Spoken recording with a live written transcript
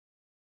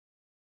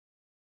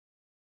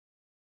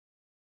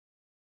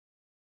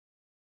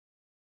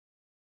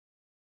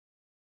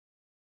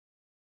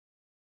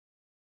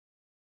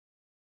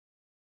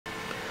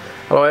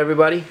Hello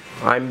everybody,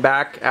 I'm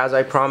back. As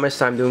I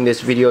promised, I'm doing this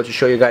video to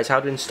show you guys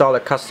how to install a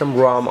custom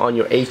ROM on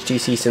your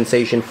HTC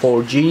Sensation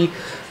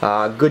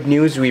 4G. Good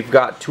news, we've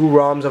got two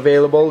ROMs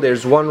available.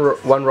 There's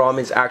one ROM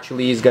is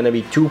going to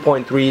be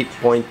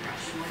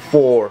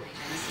 2.3.3.4.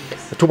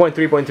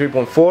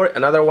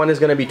 Another one is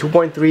going to be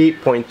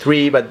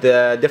 2.3.3, but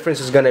the difference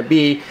is going to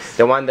be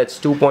the one that's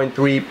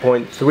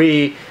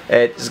 2.3.3.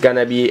 It's going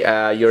to be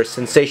your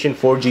Sensation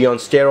 4G on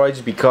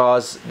steroids,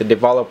 because the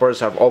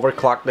developers have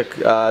overclocked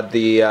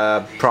the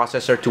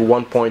processor to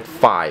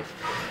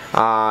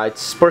 1.5.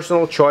 It's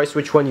personal choice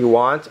which one you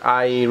want.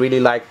 I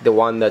really like the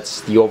one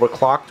that's the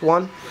overclocked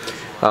one,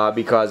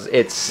 because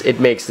it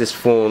makes this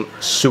phone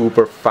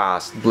super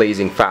fast,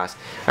 blazing fast.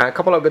 And a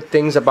couple of good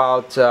things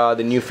about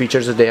the new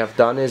features that they have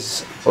done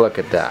is, look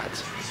at that,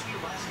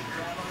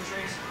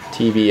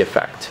 TV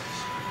effect.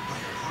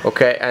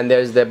 Okay, and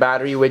there's the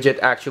battery widget,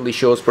 actually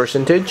shows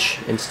percentage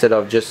instead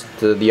of just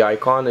the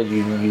icon, and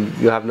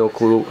you have no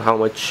clue how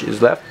much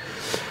is left.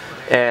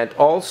 And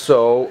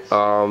also,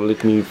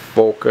 let me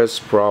focus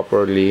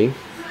properly.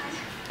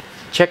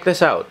 Check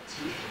this out.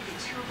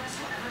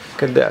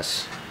 Look at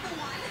this.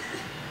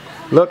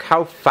 Look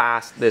how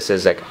fast this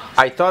is. Like,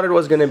 I thought it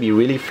was gonna be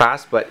really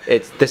fast, but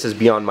this is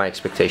beyond my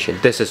expectation.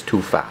 This is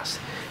too fast.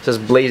 It's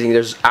just blazing.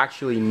 There's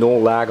actually no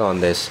lag on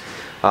this.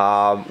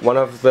 One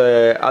of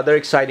the other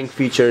exciting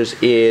features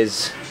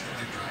is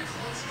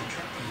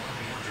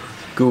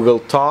Google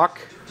Talk.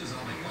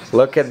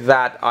 Look at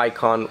that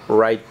icon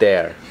right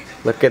there.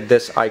 Look at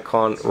this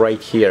icon right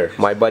here.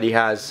 My buddy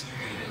has,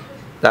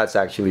 that's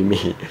actually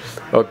me.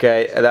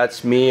 Okay,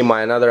 that's me,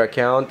 my another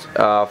account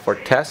for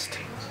test.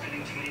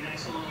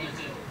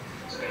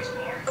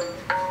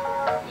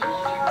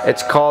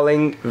 It's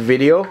calling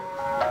video.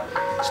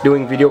 It's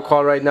doing video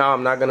call right now.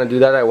 I'm not gonna do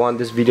that. I want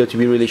this video to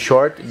be really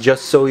short.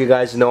 Just so you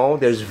guys know,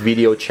 there's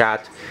video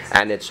chat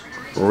and it's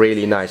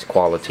really nice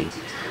quality.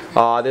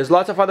 There's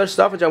lots of other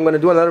stuff which I'm gonna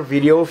do another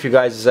video. If you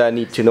guys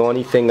need to know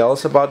anything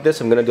else about this,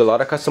 I'm gonna do a lot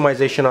of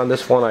customization on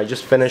this phone. I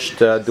just finished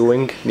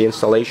doing the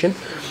installation.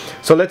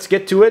 So let's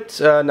get to it.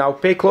 Now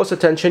pay close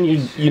attention.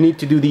 You need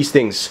to do these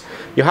things.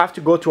 You have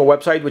to go to a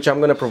website which I'm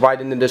going to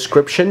provide in the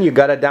description. You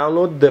gotta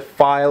download the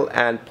file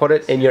and put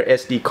it in your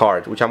SD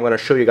card, which I'm going to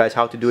show you guys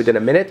how to do it in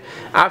a minute.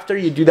 After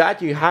you do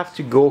that, you have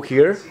to go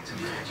here,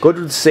 go to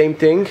the same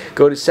thing,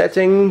 go to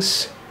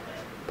settings,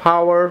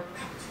 power,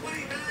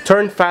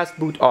 turn fast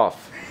boot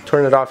off,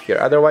 turn it off here,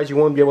 otherwise you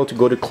won't be able to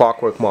go to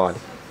clockwork mod.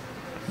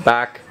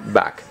 Back.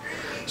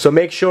 So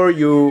make sure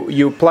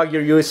you plug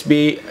your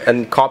USB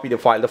and copy the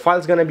file. The file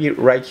is going to be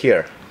right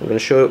here. I'm going to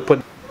show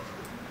you.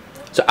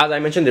 So as I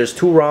mentioned, there's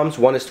two ROMs.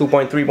 One is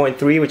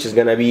 2.3.3, which is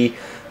going to be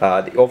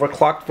the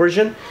overclocked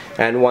version,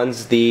 and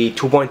one's the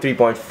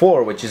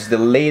 2.3.4, which is the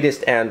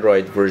latest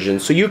Android version.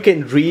 So you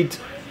can read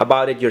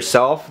about it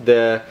yourself,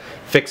 the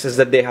fixes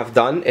that they have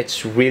done.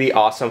 It's really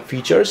awesome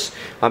features.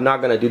 I'm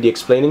not gonna do the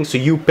explaining, so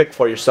you pick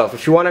for yourself.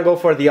 If you want to go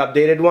for the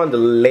updated one, the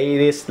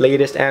latest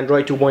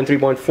Android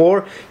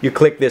 2.3.4, you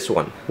click this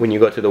one when you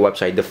go to the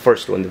website, the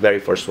first one, the very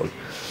first one.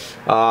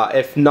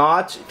 If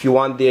not, if you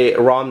want the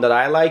ROM that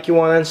I like, you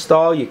want to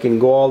install, you can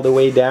go all the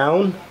way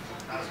down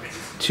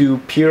to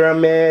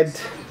Pyramid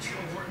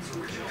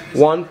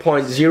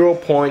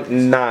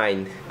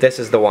 1.0.9. This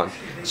is the one.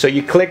 So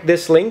you click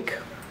this link,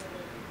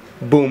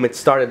 boom, it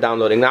started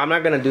downloading. Now I'm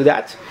not gonna do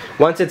that.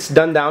 Once it's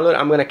done download,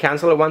 I'm gonna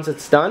cancel it. Once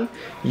it's done,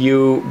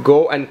 you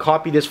go and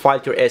copy this file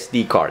to your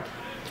SD card.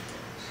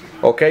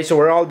 Okay, so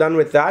we're all done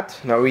with that.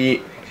 Now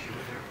we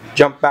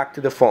jump back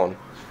to the phone.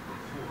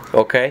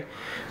 Okay,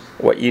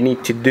 what you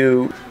need to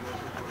do,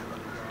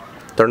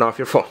 turn off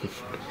your phone.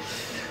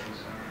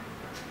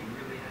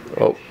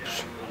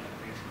 Oops.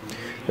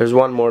 There's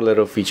one more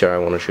little feature I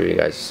want to show you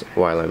guys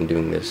while I'm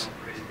doing this.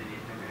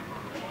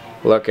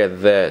 Look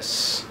at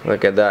this.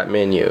 Look at that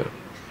menu.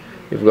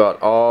 You've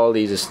got all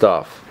these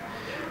stuff.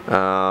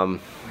 So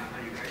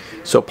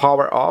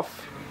power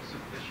off.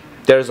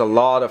 There's a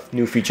lot of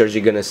new features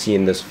you're gonna see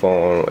in this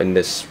phone, in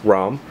this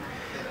ROM,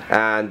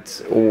 and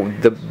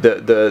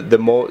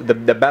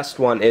the best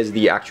one is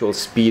the actual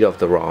speed of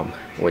the ROM,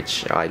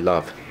 which I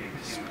love.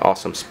 It's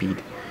awesome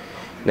speed.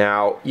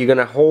 Now you're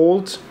gonna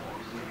hold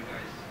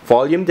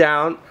volume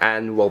down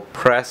and we'll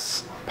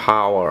press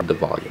power the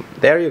volume.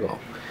 There you go.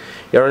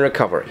 You're in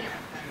recovery.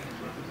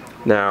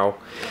 Now,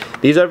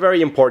 these are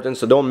very important,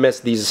 so don't mess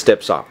these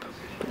steps up.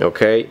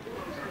 Okay?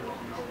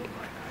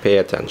 Pay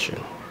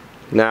attention.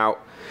 Now,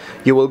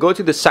 you will go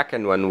to the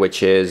second one,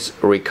 which is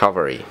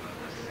recovery.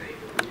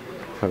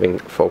 Having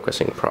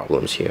focusing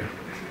problems here.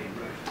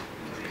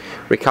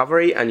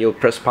 Recovery, and you'll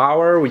press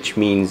power, which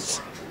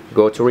means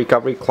go to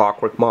recovery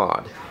clockwork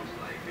mod.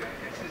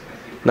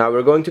 Now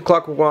we're going to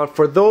clockwork mod.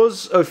 For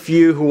those of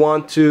you who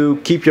want to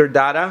keep your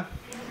data,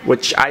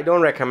 which I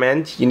don't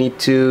recommend, you need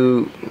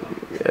to,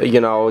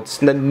 it's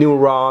the new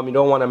ROM, you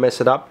don't want to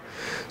mess it up.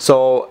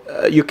 So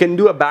you can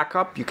do a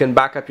backup, you can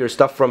back up your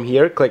stuff from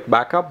here, click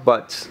backup,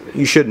 but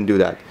you shouldn't do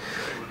that.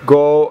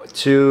 Go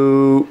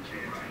to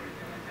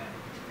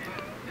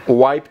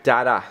wipe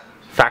data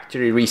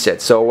factory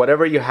reset. So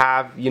whatever you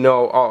have, you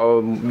know,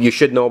 you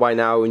should know by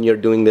now when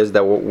you're doing this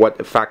that what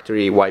a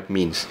factory wipe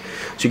means.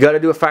 So you got to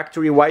do a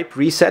factory wipe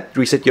reset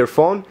your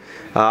phone.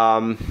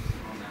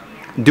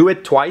 Do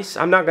it twice.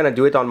 I'm not gonna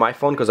do it on my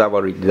phone because I've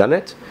already done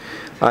it.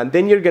 And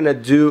then you're gonna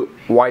do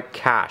wipe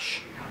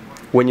cache.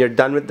 When you're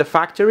done with the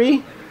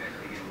factory,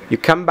 you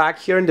come back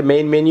here in the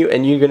main menu and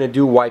you're gonna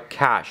do wipe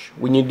cache.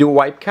 When you do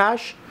wipe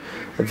cache,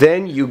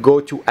 then you go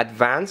to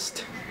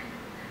advanced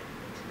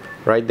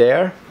right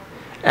there,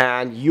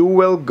 and you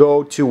will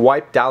go to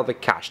wipe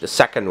Dalvik cache, the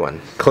second one.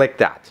 Click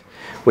that.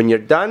 When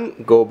you're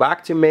done, go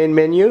back to main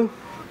menu.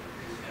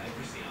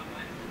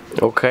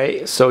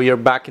 Okay, so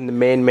you're back in the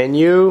main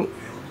menu.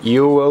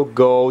 You will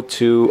go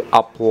to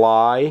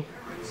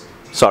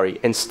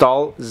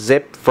install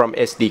zip from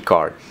SD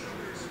card.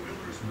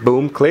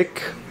 Boom,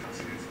 click.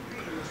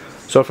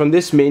 So from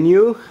this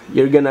menu,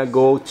 you're gonna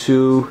go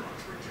to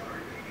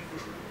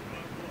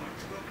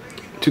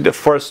the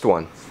first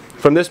one.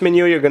 From this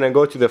menu, you're gonna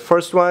go to the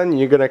first one.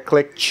 You're gonna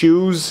click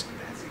choose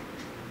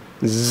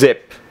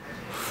zip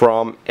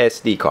from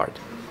SD card.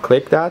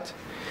 Click that,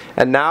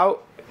 and now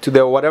to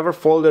the whatever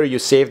folder you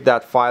saved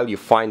that file, you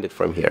find it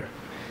from here.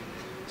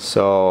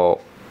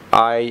 So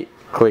I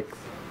click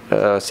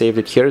saved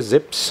it here,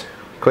 zips.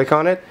 Click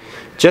on it.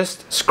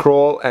 Just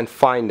scroll and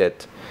find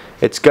it.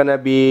 It's gonna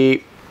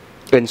be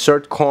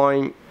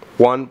insertcoin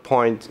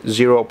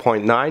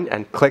 1.0.9,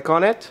 and click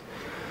on it,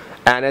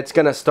 and it's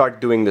gonna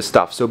start doing the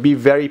stuff. So be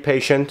very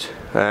patient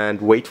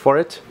and wait for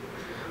it.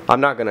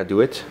 I'm not gonna do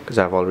it because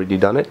I've already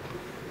done it.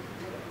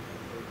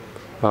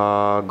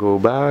 Go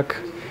back.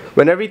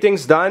 When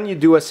everything's done, you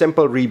do a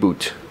simple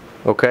reboot.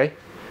 Okay,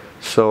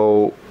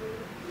 so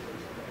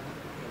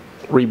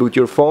reboot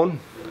your phone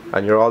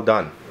and you're all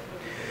done.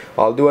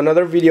 I'll do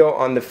another video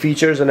on the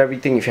features and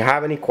everything. If you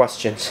have any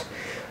questions,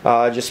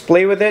 just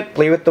play with it,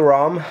 play with the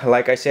ROM.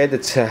 Like I said,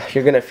 it's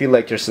you're gonna feel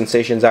like your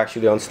Sensation's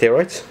actually on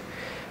steroids.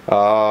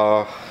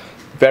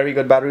 Very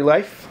good battery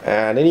life.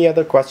 And any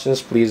other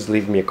questions, please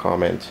leave me a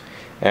comment,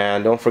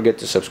 and don't forget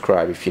to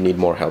subscribe if you need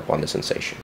more help on the Sensation.